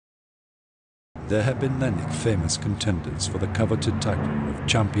There have been many famous contenders for the coveted title of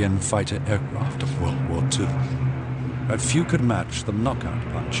champion fighter aircraft of World War II, but few could match the knockout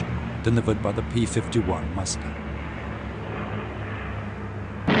punch delivered by the P-51 Mustang.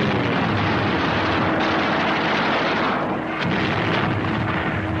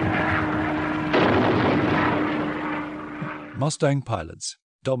 Mustang pilots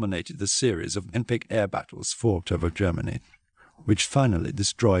dominated the series of epic air battles fought over Germany, which finally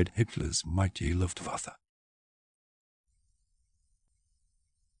destroyed Hitler's mighty Luftwaffe.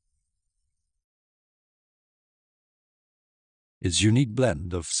 Its unique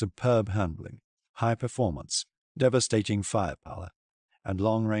blend of superb handling, high performance, devastating firepower, and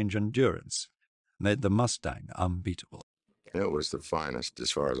long-range endurance made the Mustang unbeatable. It was the finest, as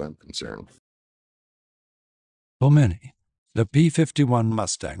far as I'm concerned. For many, the P-51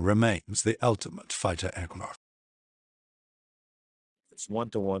 Mustang remains the ultimate fighter aircraft. It's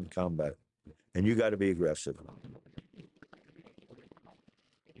one-to-one combat, and you got to be aggressive.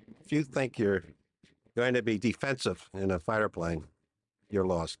 If you think you're going to be defensive in a fighter plane, you're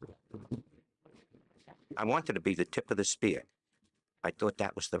lost. I wanted to be the tip of the spear. I thought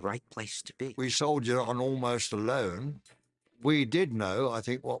that was the right place to be. We soldiered on almost alone. We did know, I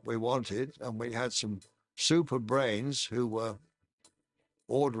think, what we wanted, and we had some super brains who were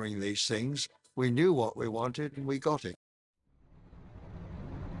ordering these things. We knew what we wanted, and we got it.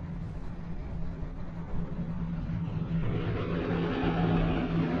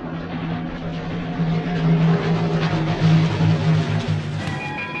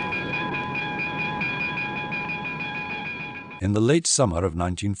 In the late summer of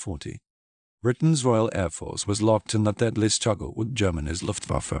 1940, Britain's Royal Air Force was locked in a deadly struggle with Germany's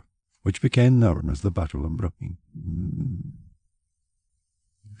Luftwaffe, which became known as the Battle of Brooklyn.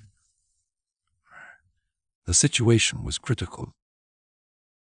 The situation was critical.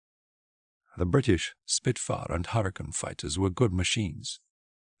 The British Spitfire and Hurricane fighters were good machines,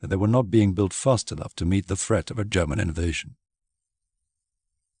 but they were not being built fast enough to meet the threat of a German invasion.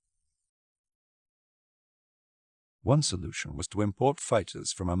 One solution was to import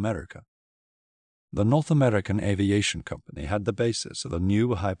fighters from America. The North American Aviation Company had the basis of the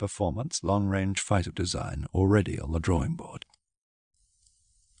new high-performance, long-range fighter design already on the drawing board.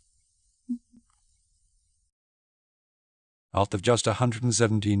 After just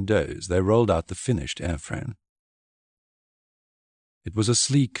 117 days, they rolled out the finished airframe. It was a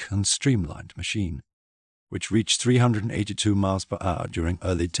sleek and streamlined machine, which reached 382 miles per hour during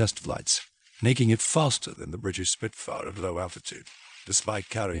early test flights, making it faster than the British Spitfire at low altitude, despite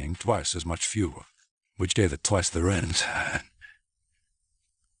carrying twice as much fuel, which gave it twice the range.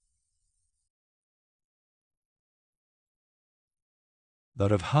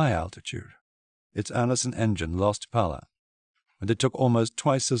 But at high altitude, its Allison engine lost power, and it took almost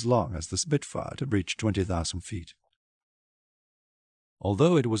twice as long as the Spitfire to reach 20,000 feet.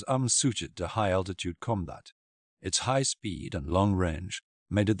 Although it was unsuited to high-altitude combat, its high speed and long range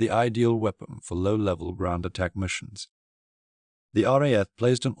made it the ideal weapon for low-level ground attack missions. The RAF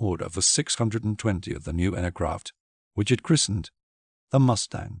placed an order for 620 of the new aircraft, which it christened the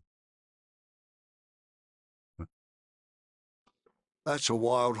Mustang. That's a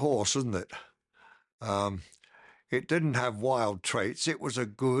wild horse, isn't it? It didn't have wild traits. It was a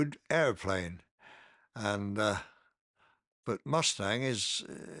good airplane. And, but Mustang is,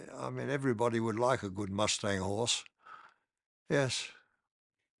 everybody would like a good Mustang horse. Yes,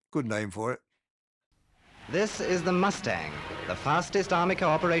 good name for it. This is the Mustang, the fastest Army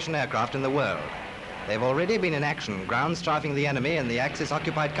cooperation aircraft in the world. They've already been in action, ground-strafing the enemy in the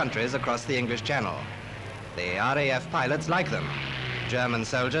Axis-occupied countries across the English Channel. The RAF pilots like them. German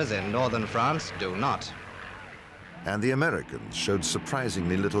soldiers in northern France do not. And the Americans showed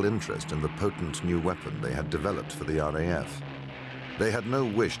surprisingly little interest in the potent new weapon they had developed for the RAF. They had no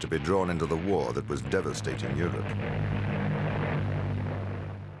wish to be drawn into the war that was devastating Europe.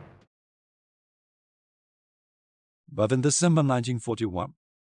 But in December 1941,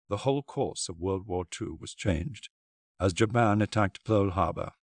 the whole course of World War II was changed, as Japan attacked Pearl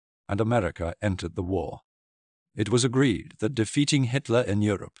Harbor and America entered the war. It was agreed that defeating Hitler in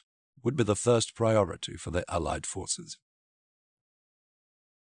Europe would be the first priority for the Allied forces.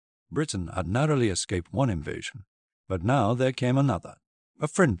 Britain had narrowly escaped one invasion, but now there came another, a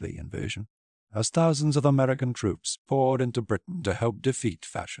friendly invasion, as thousands of American troops poured into Britain to help defeat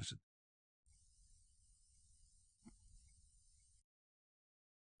fascism.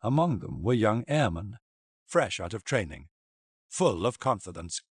 Among them were young airmen, fresh out of training, full of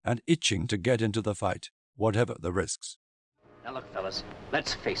confidence and itching to get into the fight, whatever the risks. Now look, fellas,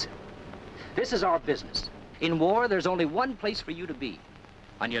 let's face it. This is our business. In war, there's only one place for you to be,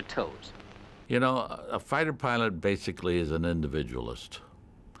 on your toes. You know, a fighter pilot basically is an individualist.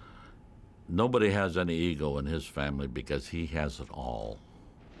 Nobody has any ego in his family because he has it all.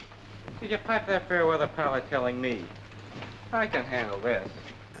 Did you pipe that fair weather pilot telling me? I can handle this.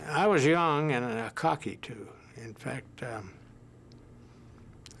 I was young and cocky, too. In fact, a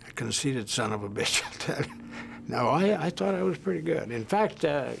conceited son of a bitch, I'll tell you. No, I thought I was pretty good. In fact,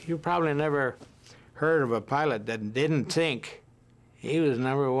 you probably never heard of a pilot that didn't think he was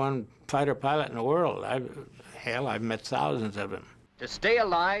 #1 fighter pilot in the world. Hell, I've met thousands of them. To stay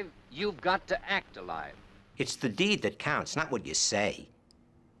alive, you've got to act alive. It's the deed that counts, not what you say.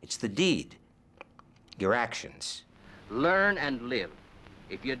 It's the deed, your actions. Learn and live.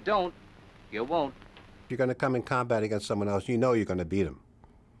 If you don't, you won't. If you're going to come in combat against someone else, you know you're going to beat them.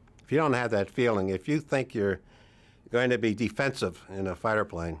 If you don't have that feeling, if you think you're going to be defensive in a fighter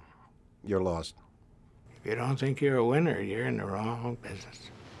plane, you're lost. If you don't think you're a winner, you're in the wrong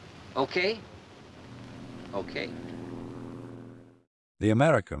business. Okay? Okay. The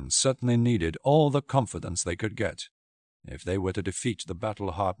Americans certainly needed all the confidence they could get if they were to defeat the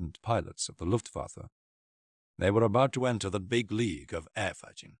battle-hardened pilots of the Luftwaffe. They were about to enter the big league of air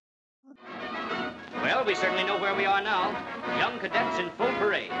fighting. Well, we certainly know where we are now. Young cadets in full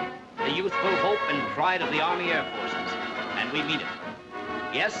parade. The youthful hope and pride of the Army Air Forces. And we mean it.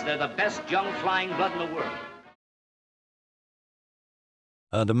 Yes, they're the best young flying blood in the world.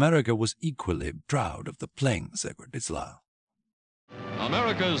 And America was equally proud of the planes they were dislike.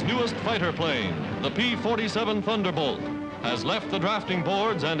 America's newest fighter plane, the P-47 Thunderbolt, has left the drafting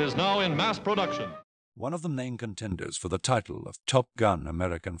boards and is now in mass production. One of the main contenders for the title of Top Gun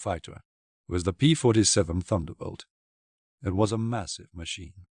American fighter was the P-47 Thunderbolt. It was a massive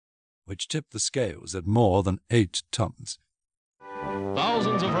machine, which tipped the scales at more than 8 tons.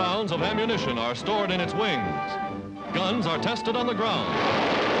 Thousands of rounds of ammunition are stored in its wings. Guns are tested on the ground.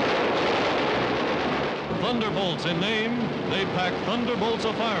 Thunderbolts in name, they pack thunderbolts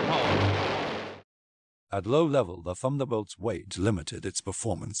of firepower. At low level, the Thunderbolt's weight limited its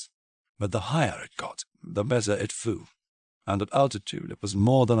performance, but the higher it got, the better it flew, and at altitude it was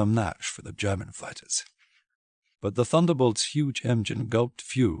more than a match for the German fighters. But the Thunderbolt's huge engine gulped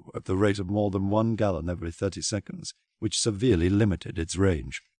fuel at the rate of more than 1 gallon every 30 seconds, which severely limited its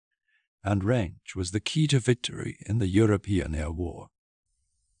range. And range was the key to victory in the European air war.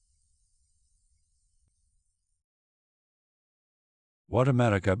 What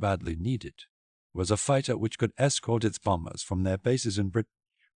America badly needed was a fighter which could escort its bombers from their bases in Britain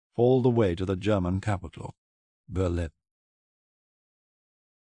all the way to the German capital, Berlin.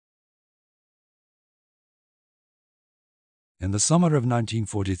 In the summer of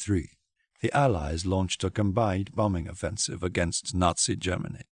 1943, the Allies launched a combined bombing offensive against Nazi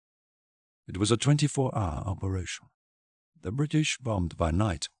Germany. It was a 24-hour operation. The British bombed by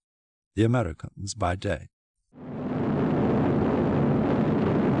night, the Americans by day.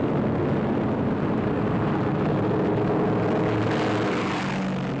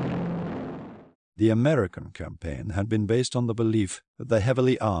 The American campaign had been based on the belief that the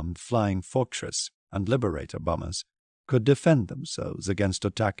heavily armed Flying Fortress and Liberator bombers could defend themselves against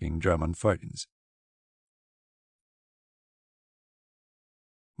attacking German fighters.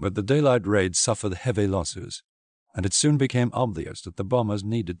 But the daylight raids suffered heavy losses, and it soon became obvious that the bombers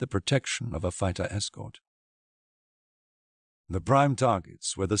needed the protection of a fighter escort. The prime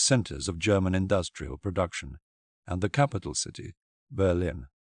targets were the centers of German industrial production and the capital city, Berlin,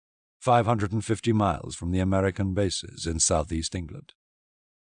 550 miles from the American bases in southeast England.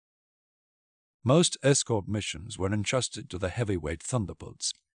 Most escort missions were entrusted to the heavyweight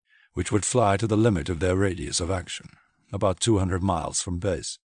Thunderbolts, which would fly to the limit of their radius of action, about 200 miles from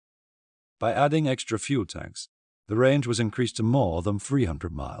base. By adding extra fuel tanks, the range was increased to more than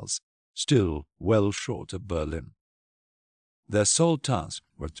 300 miles, still well short of Berlin. Their sole task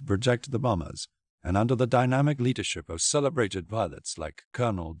was to protect the bombers, and under the dynamic leadership of celebrated pilots like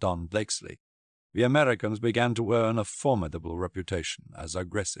Colonel Don Blakesley, the Americans began to earn a formidable reputation as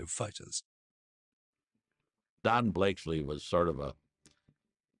aggressive fighters. Don Blakesley was sort of a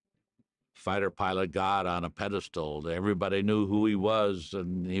fighter pilot god on a pedestal. Everybody knew who he was,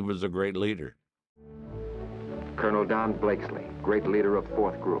 and he was a great leader. Colonel Don Blakesley, great leader of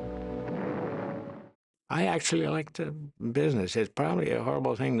 4th Group. I actually like the business. It's probably a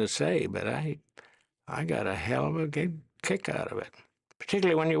horrible thing to say, but I got a hell of a good kick out of it,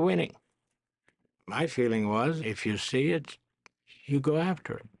 particularly when you're winning. My feeling was, if you see it, you go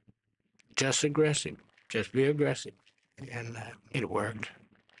after it. Just aggressive. Just be aggressive. And it worked.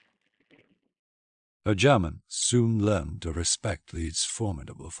 The Germans soon learned to respect these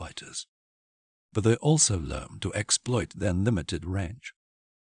formidable fighters, but they also learned to exploit their limited range.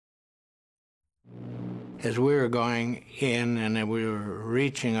 As we were going in and we were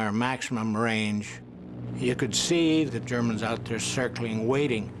reaching our maximum range, you could see the Germans out there circling,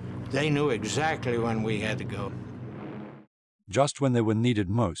 waiting. They knew exactly when we had to go. Just when they were needed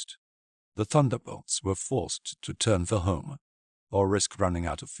most, the Thunderbolts were forced to turn for home or risk running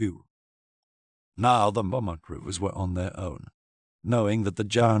out of fuel. Now the bomber crews were on their own, knowing that the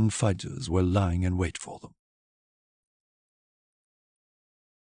giant fighters were lying in wait for them.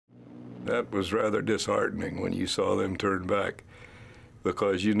 That was rather disheartening when you saw them turn back,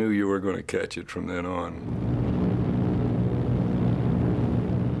 because you knew you were going to catch it from then on.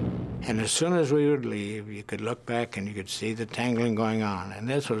 And as soon as we would leave, you could look back and you could see the tangling going on, and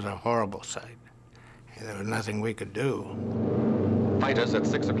this was a horrible sight. There was nothing we could do. Fighters at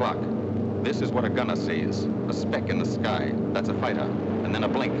 6 o'clock. This is what a gunner sees. A speck in the sky. That's a fighter. And then a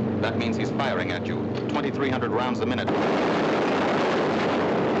blink. That means he's firing at you. 2,300 rounds a minute.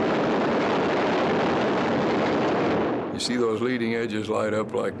 You see those leading edges light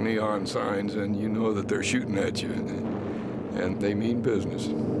up like neon signs, and you know that they're shooting at you, and they mean business.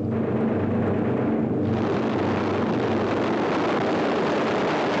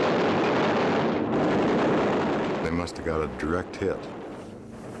 They must have got a direct hit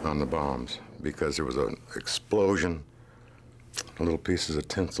on the bombs because there was an explosion, little pieces of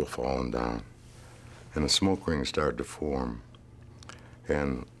tinsel falling down, and a smoke ring started to form.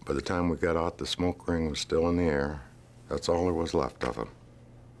 And by the time we got out, the smoke ring was still in the air. That's all there was left of them.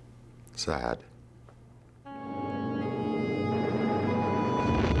 Sad.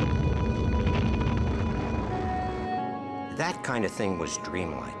 That kind of thing was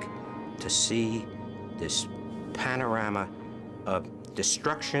dreamlike, to see this panorama of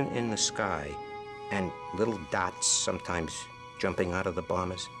destruction in the sky and little dots sometimes jumping out of the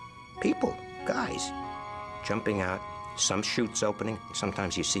bombers. People, guys, jumping out, some chutes opening,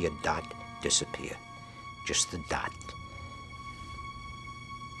 sometimes you see a dot disappear, just the dot.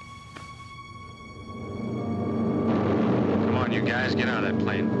 Come on, you guys, get out of that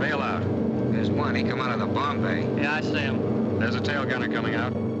plane. Bail out. There's one. He come out of the bomb bay. Yeah, I see him. There's a tail gunner coming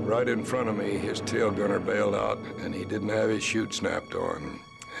out. Right in front of me, his tail gunner bailed out, and he didn't have his chute snapped on.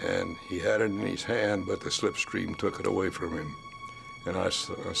 And he had it in his hand, but the slipstream took it away from him. And I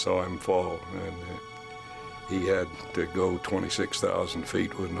saw him fall, and he had to go 26,000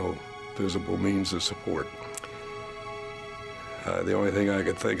 feet with no visible means of support. The only thing I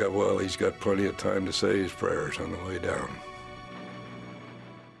could think of, well, he's got plenty of time to say his prayers on the way down.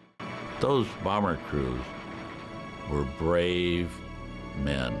 Those bomber crews were brave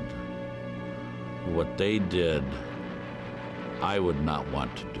men. What they did, I would not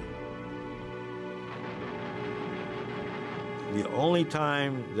want to do. The only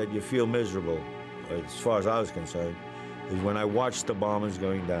time that you feel miserable, as far as I was concerned, is when I watched the bombers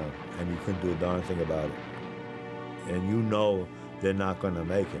going down and you couldn't do a darn thing about it. And you know they're not going to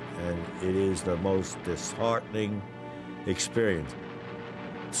make it. And it is the most disheartening experience.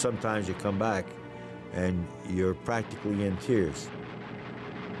 Sometimes you come back and you're practically in tears.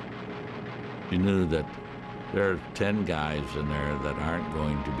 You knew that there are 10 guys in there that aren't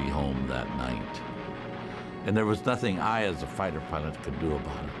going to be home that night. And there was nothing I, as a fighter pilot, could do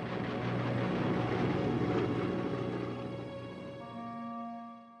about it.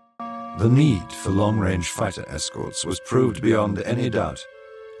 The need for long-range fighter escorts was proved beyond any doubt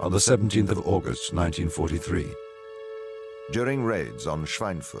on the 17th of August, 1943. During raids on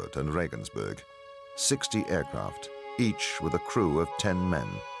Schweinfurt and Regensburg, 60 aircraft, each with a crew of 10 men,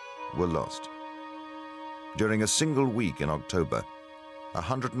 were lost. During a single week in October,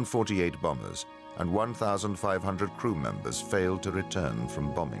 148 bombers and 1,500 crew members failed to return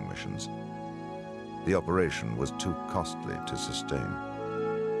from bombing missions. The operation was too costly to sustain.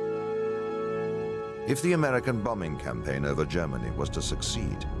 If the American bombing campaign over Germany was to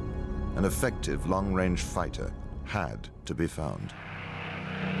succeed, an effective long-range fighter had to be found.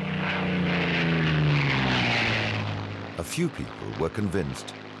 A few people were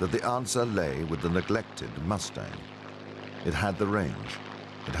convinced that the answer lay with the neglected Mustang. It had the range,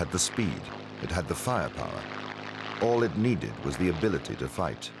 it had the speed, it had the firepower. All it needed was the ability to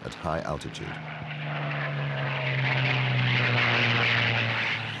fight at high altitude.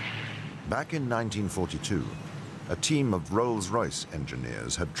 Back in 1942, a team of Rolls-Royce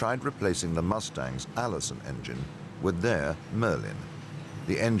engineers had tried replacing the Mustang's Allison engine with their Merlin,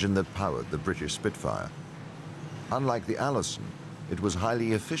 the engine that powered the British Spitfire. Unlike the Allison, it was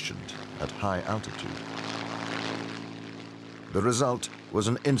highly efficient at high altitude. The result was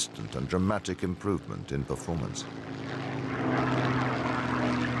an instant and dramatic improvement in performance.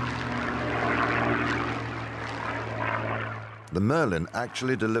 The Merlin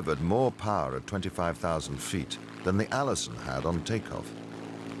actually delivered more power at 25,000 feet than the Allison had on takeoff.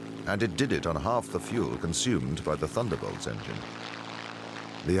 And it did it on half the fuel consumed by the Thunderbolt's engine.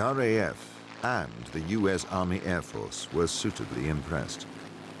 The RAF and the US Army Air Force were suitably impressed.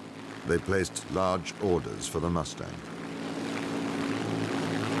 They placed large orders for the Mustang.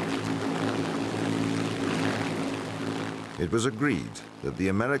 It was agreed that the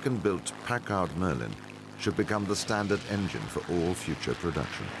American-built Packard Merlin should become the standard engine for all future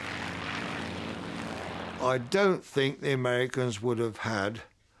production. I don't think the Americans would have had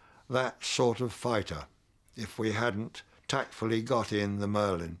that sort of fighter if we hadn't tactfully got in the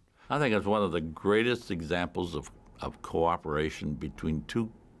Merlin. I think it's one of the greatest examples of cooperation between two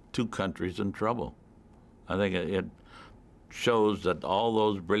countries in trouble. I think it shows that all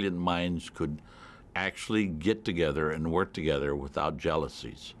those brilliant minds could actually get together and work together without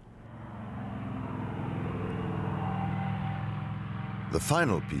jealousies. The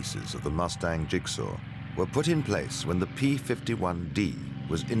final pieces of the Mustang jigsaw were put in place when the P-51D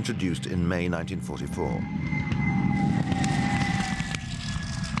was introduced in May 1944.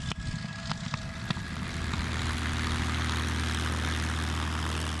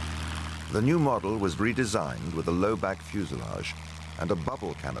 The new model was redesigned with a low-back fuselage and a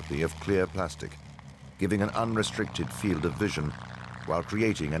bubble canopy of clear plastic, giving an unrestricted field of vision while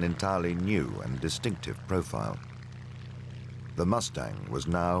creating an entirely new and distinctive profile. The Mustang was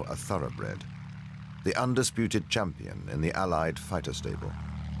now a thoroughbred, the undisputed champion in the Allied fighter stable.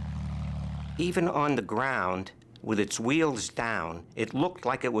 Even on the ground, with its wheels down, it looked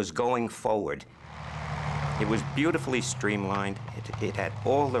like it was going forward. It was beautifully streamlined. It had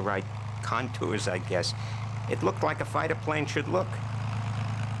all the right contours, I guess. It looked like a fighter plane should look.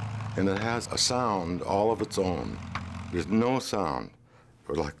 And it has a sound all of its own. There's no sound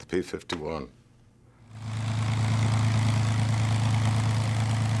for like the P-51.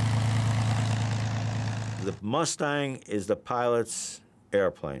 The Mustang is the pilot's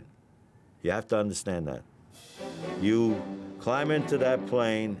airplane. You have to understand that. You climb into that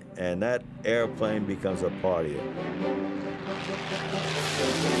plane, and that airplane becomes a part of you.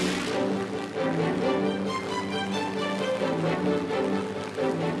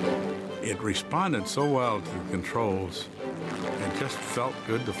 It responded so well to the controls, it just felt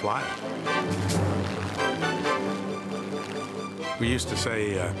good to fly it. We used to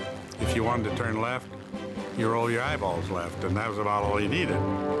say, if you wanted to turn left, you roll your eyeballs left, and that was about all you needed.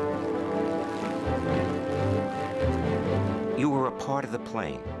 You were a part of the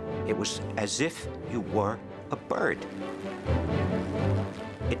plane. It was as if you were a bird.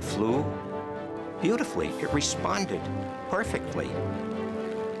 It flew beautifully. It responded perfectly.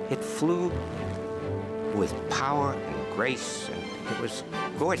 It flew with power and grace, and it was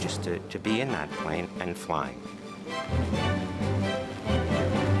gorgeous to be in that plane and flying.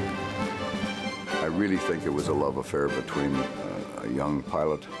 I really think it was a love affair between a young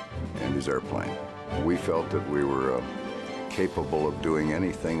pilot and his airplane. We felt that we were capable of doing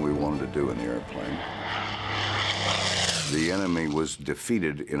anything we wanted to do in the airplane. The enemy was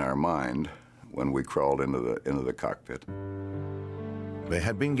defeated in our mind when we crawled into the cockpit. They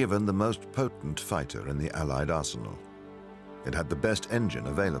had been given the most potent fighter in the Allied arsenal. It had the best engine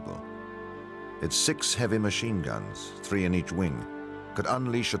available. Its 6 heavy machine guns, 3 in each wing, could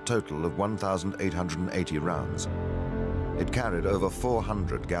unleash a total of 1,880 rounds. It carried over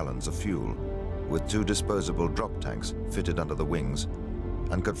 400 gallons of fuel, with 2 disposable drop tanks fitted under the wings,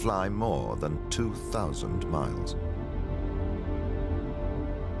 and could fly more than 2,000 miles.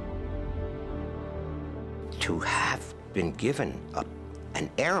 To have been given an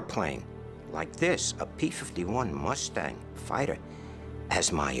airplane like this, a P-51 Mustang fighter,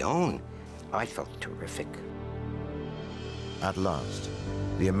 as my own, I felt terrific. At last,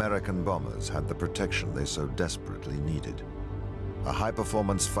 the American bombers had the protection they so desperately needed. A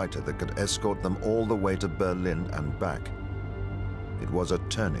high-performance fighter that could escort them all the way to Berlin and back. It was a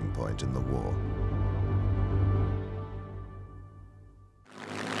turning point in the war.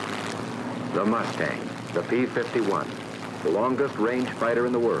 The Mustang, the P-51, the longest range fighter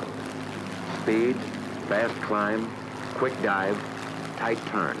in the world. Speed, fast climb, quick dive, tight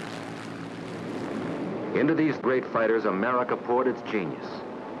turns. Into these great fighters, America poured its genius,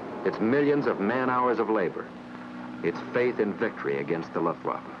 its millions of man-hours of labor, its faith in victory against the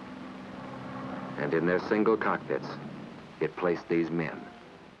Luftwaffe. And in their single cockpits, it placed these men.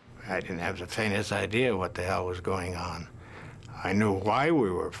 I didn't have the faintest idea what the hell was going on. I knew why we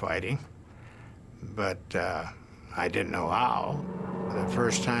were fighting, but I didn't know how. The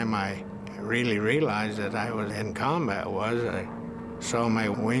first time I really realized that I was in combat was I saw my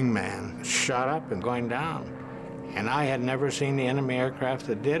wingman shot up and going down. And I had never seen the enemy aircraft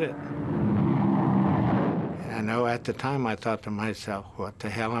that did it. And I know at the time I thought to myself, what the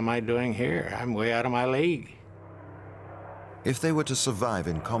hell am I doing here? I'm way out of my league. If they were to survive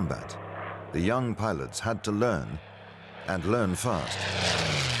in combat, the young pilots had to learn, and learn fast.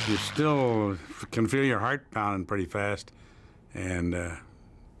 You still can feel your heart pounding pretty fast. And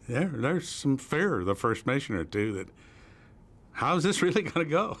yeah, there's some fear the first mission or two that, how's this really going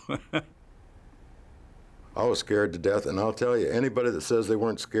to go? I was scared to death, and I'll tell you, anybody that says they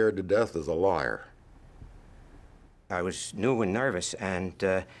weren't scared to death is a liar. I was new and nervous, and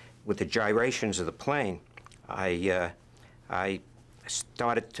with the gyrations of the plane, I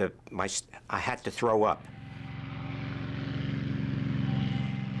started to, I had to throw up.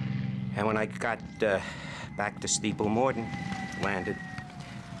 And when I got back to Steeple Morden, landed,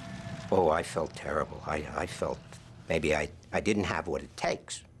 oh, I felt terrible. I felt maybe I didn't have what it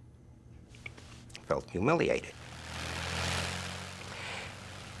takes. Felt humiliated.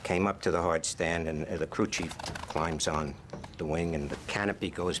 Came up to the hard stand, and the crew chief climbs on the wing, and the canopy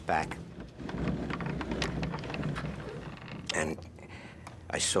goes back. And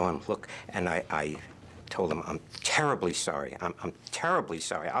I saw him look, and I told him, I'm terribly sorry. I'm terribly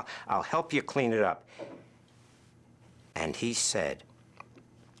sorry. I'll help you clean it up. And he said,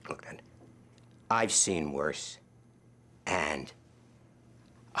 look, I've seen worse, and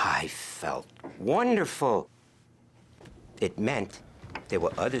I felt wonderful. It meant there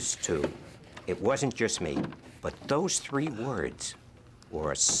were others too. It wasn't just me. But those 3 words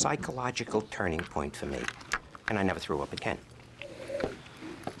were a psychological turning point for me. And I never threw up again.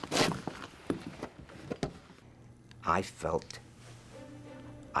 I felt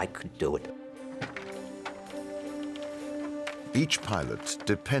I could do it. Each pilot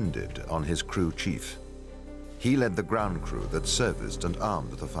depended on his crew chief. He led the ground crew that serviced and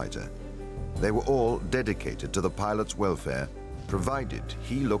armed the fighter. They were all dedicated to the pilot's welfare, provided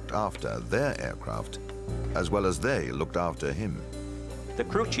he looked after their aircraft, as well as they looked after him. The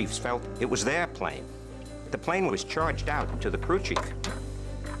crew chiefs felt it was their plane. The plane was charged out to the crew chief,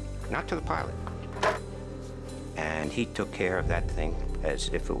 not to the pilot. And he took care of that thing as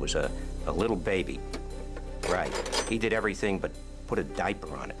if it was a little baby. Right. He did everything but put a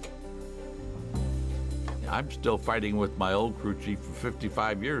diaper on it. I'm still fighting with my old crew chief for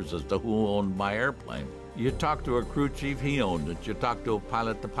 55 years as to who owned my airplane. You talk to a crew chief, he owned it. You talk to a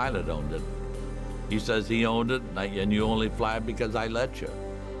pilot, the pilot owned it. He says he owned it, and you only fly because I let you.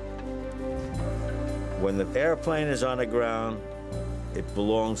 When the airplane is on the ground, it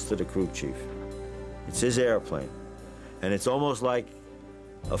belongs to the crew chief. It's his airplane. And it's almost like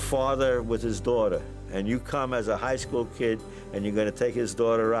a father with his daughter. And you come as a high school kid, and you're going to take his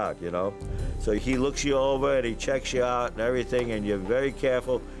daughter out, you know? So he looks you over, and he checks you out and everything, and you're very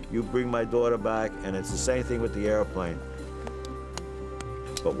careful. You bring my daughter back, and it's the same thing with the airplane.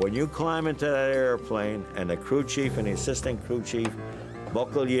 But when you climb into that airplane, and the crew chief and the assistant crew chief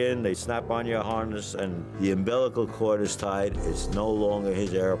buckle you in, they snap on your harness, and the umbilical cord is tied, it's no longer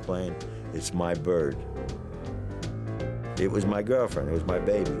his airplane, it's my bird. It was my girlfriend, it was my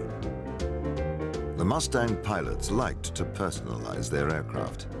baby. The Mustang pilots liked to personalize their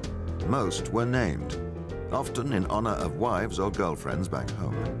aircraft. Most were named, often in honor of wives or girlfriends back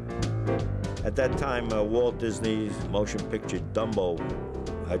home. At that time, Walt Disney's motion picture Dumbo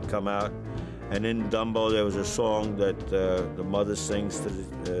had come out, and in Dumbo there was a song that the mother sings to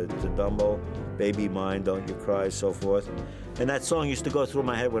Dumbo, "Baby mine, don't you cry," so forth. And that song used to go through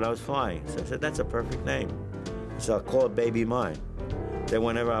my head when I was flying. So I said, that's a perfect name. So I'll call it Baby Mine. Then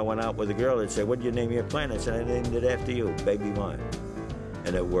whenever I went out with a girl, they'd say, what did you name your plane? I said, I named it after you, Baby Mine.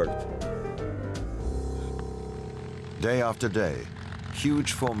 And it worked. Day after day,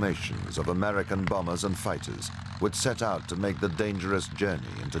 huge formations of American bombers and fighters would set out to make the dangerous journey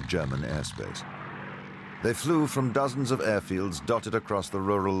into German airspace. They flew from dozens of airfields dotted across the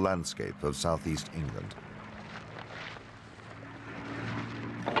rural landscape of southeast England.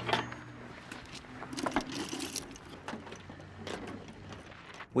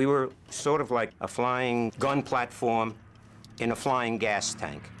 We were sort of like a flying gun platform in a flying gas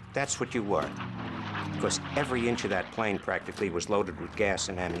tank. That's what you were. Because every inch of that plane practically was loaded with gas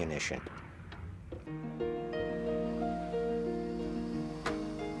and ammunition.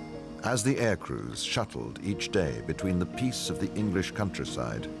 As the air crews shuttled each day between the peace of the English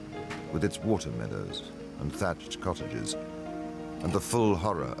countryside, with its water meadows and thatched cottages, and the full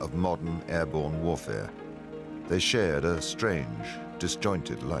horror of modern airborne warfare, they shared a strange,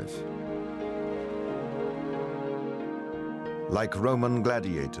 disjointed life. Like Roman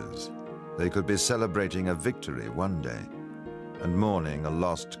gladiators, they could be celebrating a victory one day and mourning a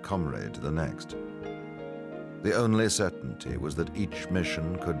lost comrade the next. The only certainty was that each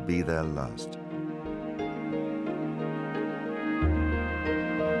mission could be their last.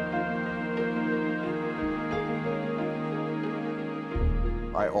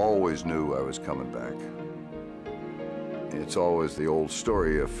 I always knew I was coming back. It's always the old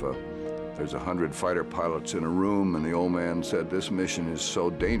story, if there's 100 fighter pilots in a room and the old man said, this mission is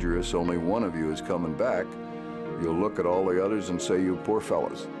so dangerous, only one of you is coming back, you'll look at all the others and say, you poor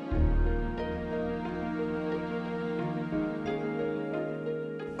fellas.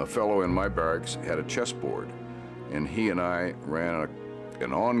 A fellow in my barracks had a chessboard, and he and I ran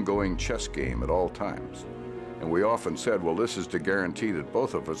an ongoing chess game at all times. And we often said, well, this is to guarantee that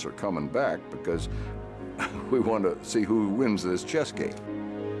both of us are coming back because we want to see who wins this chess game.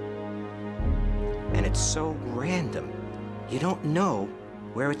 And it's so random. You don't know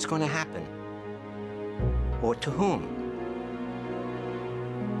where it's going to happen or to whom.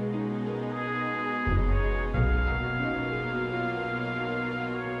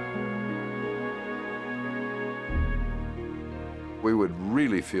 We would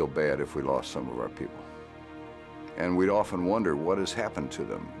really feel bad if we lost some of our people. And we'd often wonder what has happened to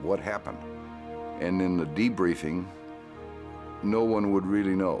them, what happened. And in the debriefing, no one would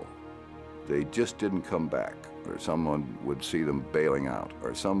really know. They just didn't come back, or someone would see them bailing out,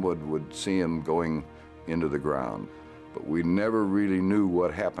 or someone would see them going into the ground. But we never really knew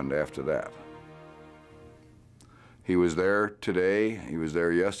what happened after that. He was there today, he was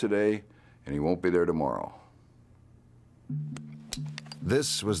there yesterday, and he won't be there tomorrow.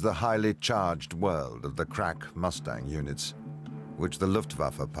 This was the highly charged world of the crack Mustang units, which the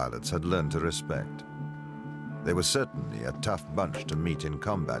Luftwaffe pilots had learned to respect. They were certainly a tough bunch to meet in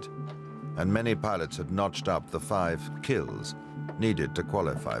combat, and many pilots had notched up the 5 kills needed to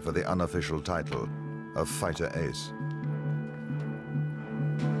qualify for the unofficial title of fighter ace.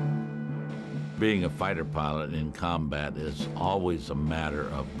 Being a fighter pilot in combat is always a matter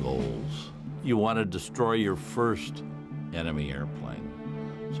of goals. You want to destroy your first enemy airplane.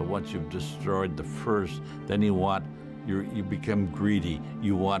 So once you've destroyed the first, then you become greedy.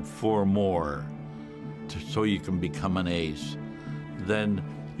 You want 4 more so you can become an ace. Then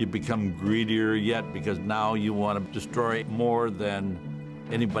you become greedier yet because now you want to destroy more than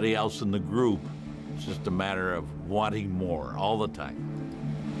anybody else in the group. It's just a matter of wanting more all the time.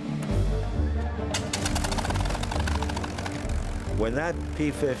 When that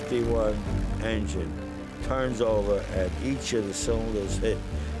P-51 engine turns over and each of the cylinders hit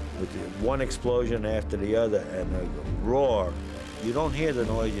with one explosion after the other and a roar, you don't hear the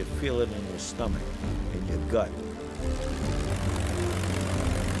noise, you feel it in your stomach, in your gut.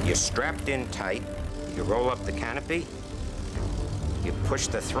 You're strapped in tight, you roll up the canopy, you push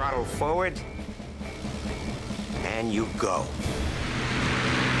the throttle forward, and you go.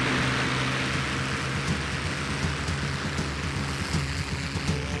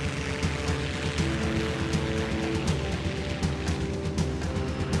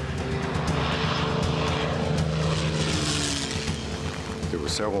 There were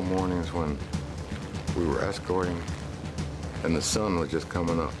several mornings when we were escorting and the sun was just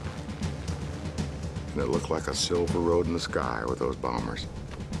coming up. And it looked like a silver road in the sky with those bombers.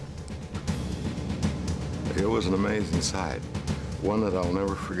 It was an amazing sight, one that I'll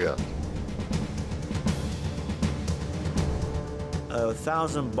never forget. A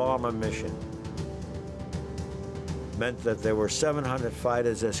 1,000 bomber mission meant that there were 700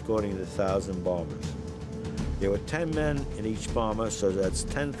 fighters escorting the 1,000 bombers. There were 10 men in each bomber, so that's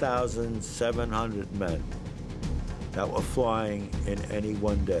 10,700 men that were flying in any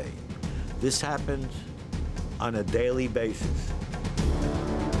one day. This happened on a daily basis.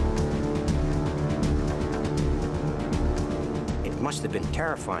 It must have been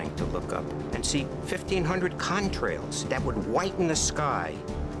terrifying to look up and see 1,500 contrails that would whiten the sky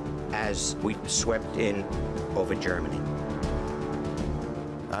as we swept in over Germany.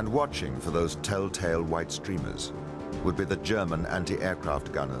 And watching for those telltale white streamers would be the German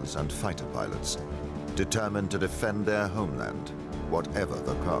anti-aircraft gunners and fighter pilots, determined to defend their homeland, whatever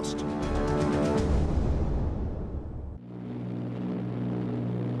the cost.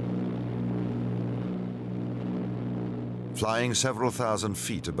 Flying several thousand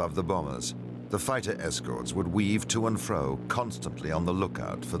feet above the bombers, the fighter escorts would weave to and fro, constantly on the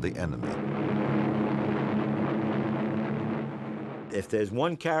lookout for the enemy. If there's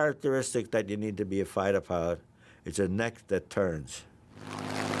one characteristic that you need to be a fighter pilot, it's a neck that turns.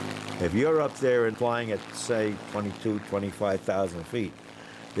 If you're up there and flying at, say, 22, 25,000 feet,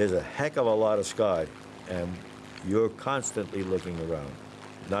 there's a heck of a lot of sky, and you're constantly looking around,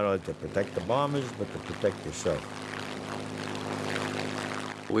 not only to protect the bombers, but to protect yourself.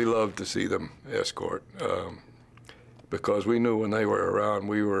 We love to see them escort. because we knew when they were around,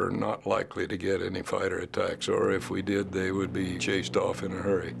 we were not likely to get any fighter attacks, or if we did, they would be chased off in a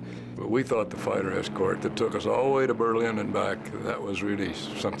hurry. But we thought the fighter escort that took us all the way to Berlin and back, that was really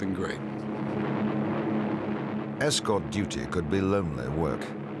something great. Escort duty could be lonely work,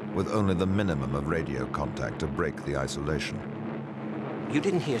 with only the minimum of radio contact to break the isolation. You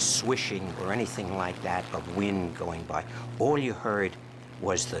didn't hear swishing or anything like that of wind going by. All you heard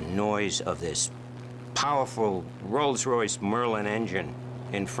was the noise of this powerful Rolls-Royce Merlin engine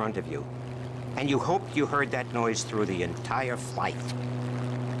in front of you. And you hoped you heard that noise through the entire flight.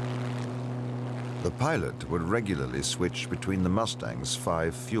 The pilot would regularly switch between the Mustang's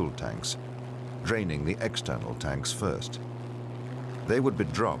 5 fuel tanks, draining the external tanks first. They would be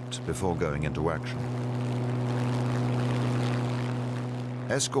dropped before going into action.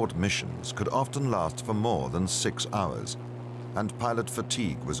 Escort missions could often last for more than 6 hours, and pilot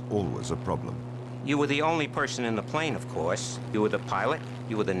fatigue was always a problem. You were the only person in the plane, of course. You were the pilot,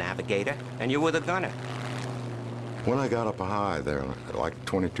 you were the navigator, and you were the gunner. When I got up high there, at like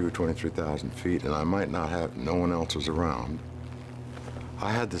 22,000, 23,000 feet, and I might not have, no one else was around,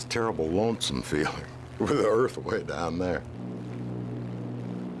 I had this terrible lonesome feeling with the earth way down there.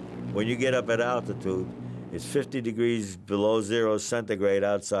 When you get up at altitude, it's 50 degrees below 0 centigrade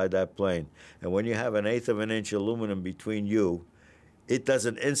outside that plane. And when you have 1/8 of an inch aluminum between you, it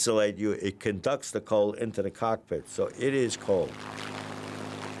doesn't insulate you, it conducts the cold into the cockpit, so it is cold.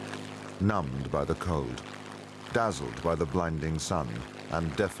 Numbed by the cold, dazzled by the blinding sun,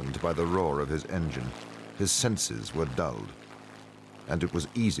 and deafened by the roar of his engine, his senses were dulled, and it was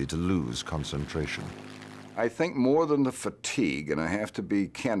easy to lose concentration. I think more than the fatigue, and I have to be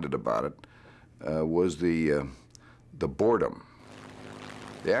candid about it, was the boredom.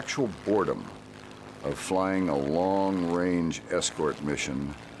 The actual boredom of flying a long-range escort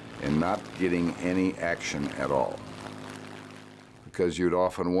mission and not getting any action at all. Because you'd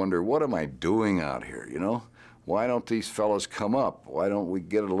often wonder, what am I doing out here, you know? Why don't these fellas come up? Why don't we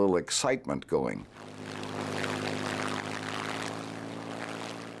get a little excitement going?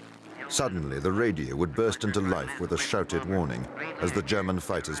 Suddenly, the radio would burst into life with a shouted warning as the German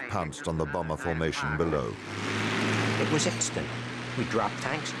fighters pounced on the bomber formation below. It was instant. We dropped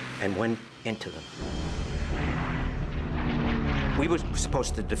tanks and went into them. We were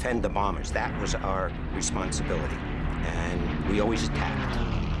supposed to defend the bombers. That was our responsibility. And we always attacked.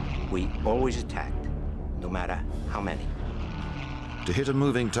 We always attacked, no matter how many. To hit a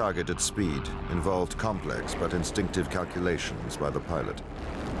moving target at speed involved complex but instinctive calculations by the pilot.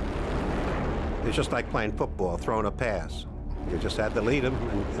 It's just like playing football, throwing a pass. You just had to lead them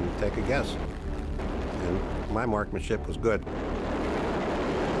and take a guess. And my marksmanship was good.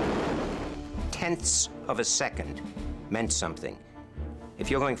 Tenths of a second meant something.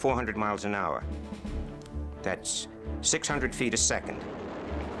 If you're going 400 miles an hour, that's 600 feet a second,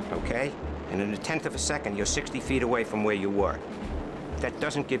 okay? And in a tenth of a second, you're 60 feet away from where you were. That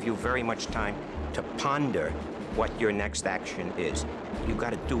doesn't give you very much time to ponder what your next action is. You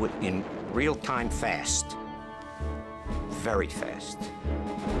got to do it in real time fast, very fast.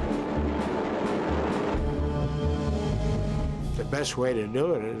 The best way to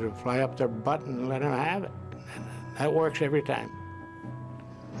do it is to fly up their butt and let them have it. And that works every time.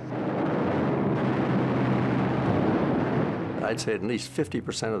 I'd say at least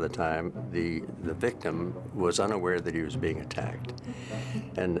 50% of the time, the victim was unaware that he was being attacked.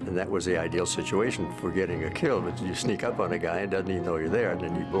 And that was the ideal situation for getting a kill, but you sneak up on a guy and doesn't even know you're there, and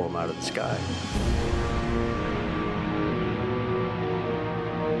then you blow him out of the sky.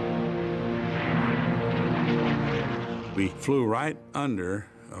 We flew right under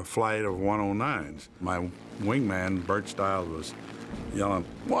a flight of 109s. My wingman, Bert Stiles, was yelling,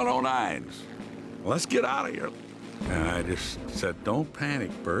 109s, let's get out of here. And I just said, don't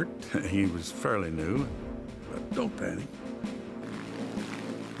panic, Bert. He was fairly new, but don't panic.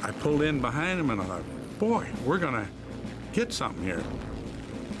 I pulled in behind him and I thought, boy, we're gonna get something here.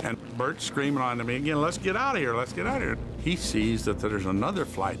 And Bert's screaming on to me again, let's get out of here, let's get out of here. He sees that there's another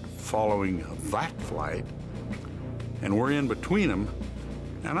flight following that flight, and we're in between them,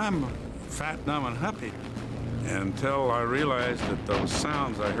 and I'm fat, dumb, and happy until I realized that those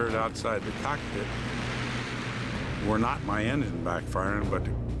sounds I heard outside the cockpit were not my engine backfiring, but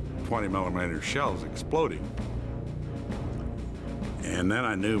 20mm shells exploding. And then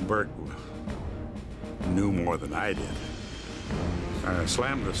I knew Bert knew more than I did. I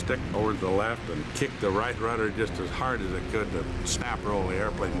slammed the stick over to the left and kicked the right rudder just as hard as I could to snap roll the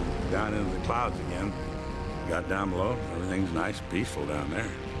airplane down into the clouds again. Got down below, everything's nice, peaceful down there.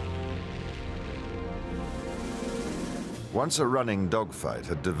 Once a running dogfight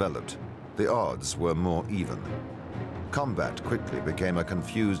had developed, the odds were more even. Combat quickly became a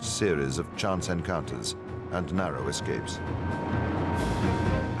confused series of chance encounters and narrow escapes.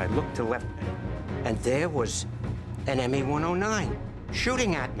 I looked to left, and there was an ME-109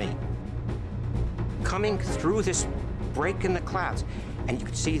 shooting at me, coming through this break in the clouds. And you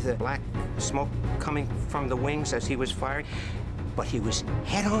could see the black smoke coming from the wings as he was firing, but he was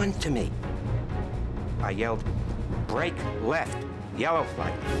head on to me. I yelled, "Break left, yellow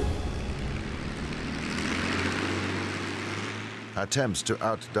flight." Attempts to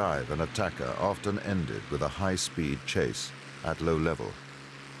outdive an attacker often ended with a high-speed chase at low level.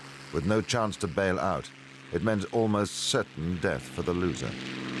 With no chance to bail out, it meant almost certain death for the loser.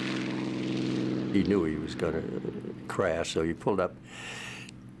 He knew he was going to crash, so he pulled up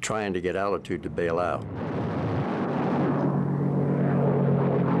trying to get altitude to bail out.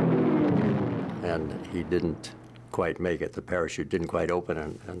 And he didn't quite make it. The parachute didn't quite open,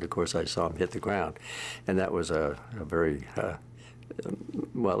 and of course I saw him hit the ground. And that was a very,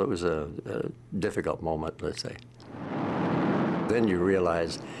 well, it was a difficult moment, let's say. Then you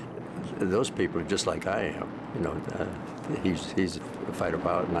realize those people are just like I am. You know, he's a fighter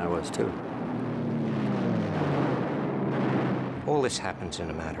pilot, and I was too. All this happens in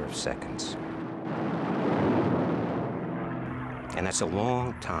a matter of seconds. And that's a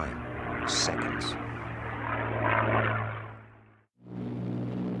long time, seconds.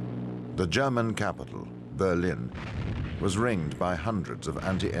 The German capital, Berlin, was ringed by hundreds of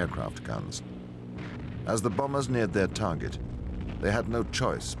anti-aircraft guns. As the bombers neared their target, they had no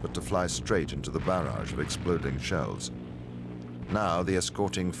choice but to fly straight into the barrage of exploding shells. Now the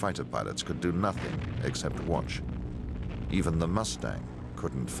escorting fighter pilots could do nothing except watch. Even the Mustang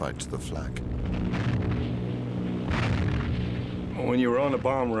couldn't fight the flak. When you were on a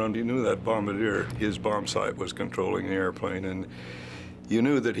bomb run, you knew that bombardier, his bomb sight was controlling the airplane, and you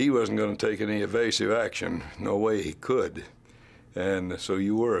knew that he wasn't going to take any evasive action. No way he could. And so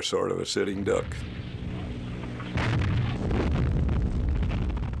you were a sort of a sitting duck.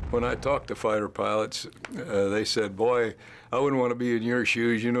 When I talked to fighter pilots, they said, "Boy, I wouldn't want to be in your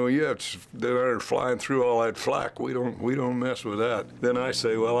shoes. You know, they're flying through all that flak. We don't mess with that." Then I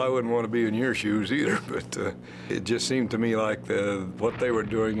say, "Well, I wouldn't want to be in your shoes either." But it just seemed to me like what they were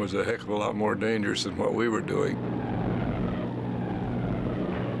doing was a heck of a lot more dangerous than what we were doing.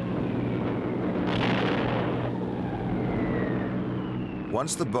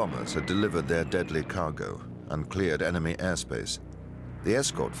 Once the bombers had delivered their deadly cargo and cleared enemy airspace, the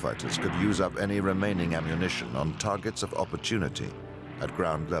escort fighters could use up any remaining ammunition on targets of opportunity at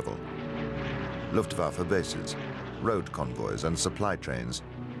ground level. Luftwaffe bases, road convoys, and supply trains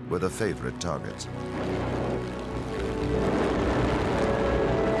were the favorite targets.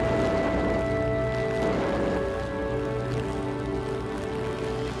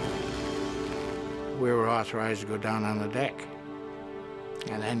 We were authorized to go down on the deck.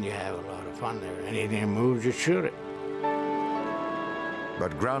 And then you have a lot of fun there. Anything that moves, you shoot it.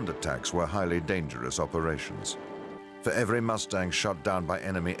 But ground attacks were highly dangerous operations. For every Mustang shot down by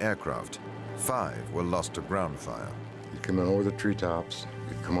enemy aircraft, 5 were lost to ground fire. You'd come in over the treetops,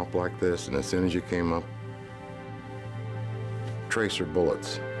 you'd come up like this, and as soon as you came up, tracer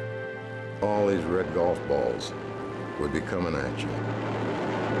bullets, all these red golf balls would be coming at you.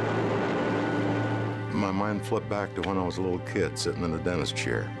 My mind flipped back to when I was a little kid sitting in the dentist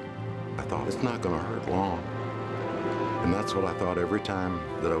chair. I thought, it's not going to hurt long. And that's what I thought every time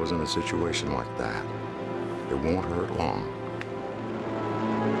that I was in a situation like that. It won't hurt long.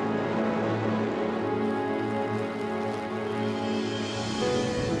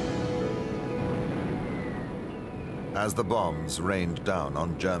 As the bombs rained down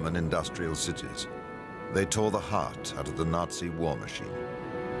on German industrial cities, they tore the heart out of the Nazi war machine.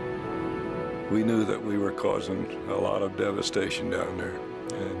 We knew that we were causing a lot of devastation down there,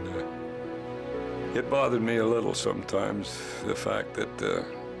 and it bothered me a little sometimes, the fact that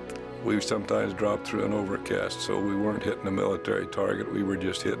we sometimes dropped through an overcast, so we weren't hitting a military target, we were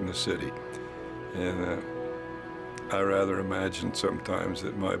just hitting the city. And I rather imagined sometimes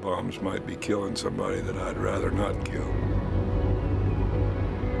that my bombs might be killing somebody that I'd rather not kill.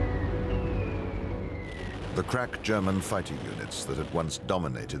 The crack German fighting units that had once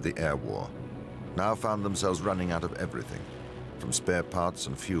dominated the air war now found themselves running out of everything, from spare parts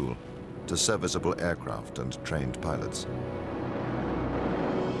and fuel to serviceable aircraft and trained pilots.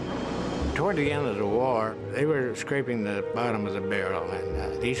 Toward the end of the war, they were scraping the bottom of the barrel,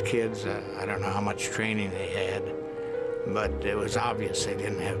 and these kids, I don't know how much training they had, but it was obvious they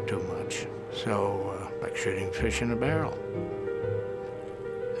didn't have too much. So, like shooting fish in a barrel.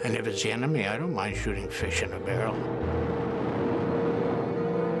 And if it's the enemy, I don't mind shooting fish in a barrel.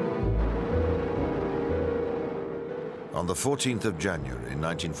 On the 14th of January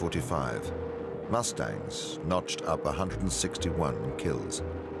 1945, Mustangs notched up 161 kills.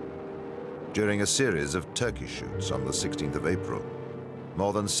 During a series of turkey shoots on the 16th of April,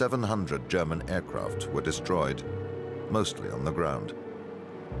 more than 700 German aircraft were destroyed, mostly on the ground.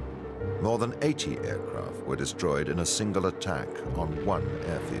 More than 80 aircraft were destroyed in a single attack on one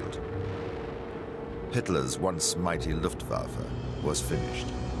airfield. Hitler's once mighty Luftwaffe was finished.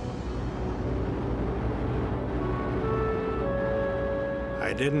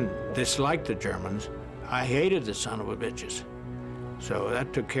 I didn't dislike the Germans. I hated the son of a bitches. So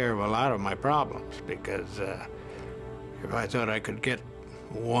that took care of a lot of my problems, because if I thought I could get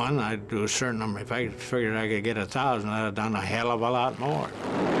one, I'd do a certain number. If I figured I could get 1,000, I'd have done a hell of a lot more.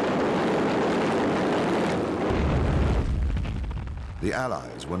 The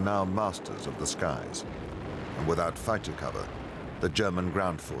Allies were now masters of the skies, and without fighter cover, the German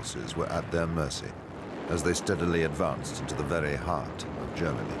ground forces were at their mercy as they steadily advanced into the very heart of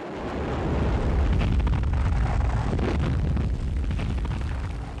Germany.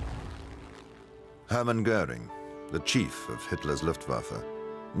 Hermann Goering, the chief of Hitler's Luftwaffe,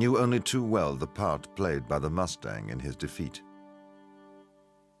 knew only too well the part played by the Mustang in his defeat.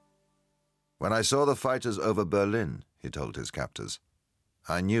 "When I saw the fighters over Berlin," he told his captors,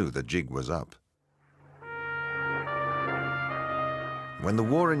 "I knew the jig was up." When the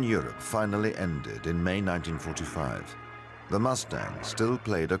war in Europe finally ended in May 1945, the Mustang still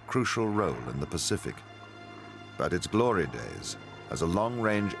played a crucial role in the Pacific, but its glory days as a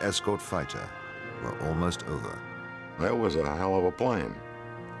long-range escort fighter were almost over. That was a hell of a plane.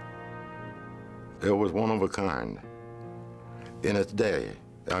 It was one of a kind. In its day,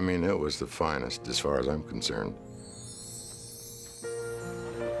 I mean, it was the finest as far as I'm concerned.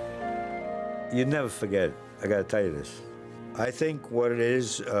 You'd never forget it. I gotta tell you this. I think what it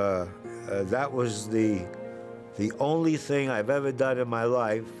is, that was the only thing I've ever done in my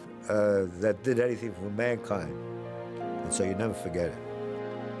life that did anything for mankind. And so you never forget it.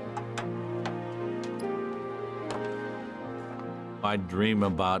 I dream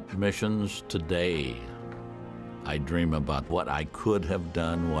about missions today. I dream about what I could have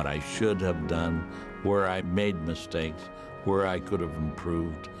done, what I should have done, where I made mistakes, where I could have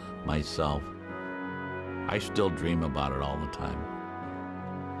improved myself. I still dream about it all the time.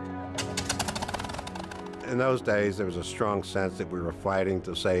 In those days, there was a strong sense that we were fighting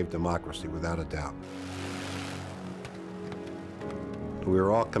to save democracy, without a doubt. We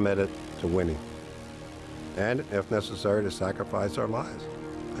were all committed to winning, and, if necessary, to sacrifice our lives.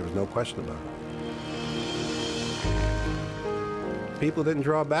 There was no question about it. People didn't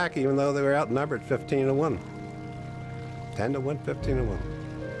draw back, even though they were outnumbered 15-1. 10-1, 15-1.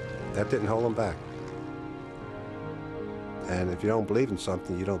 That didn't hold them back. And if you don't believe in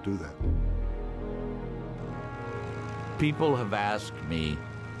something, you don't do that. People have asked me,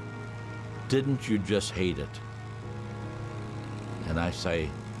 didn't you just hate it? And I say,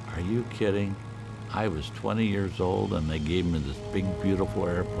 are you kidding? I was 20 years old and they gave me this big, beautiful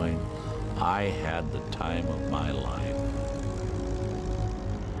airplane. I had the time of my life.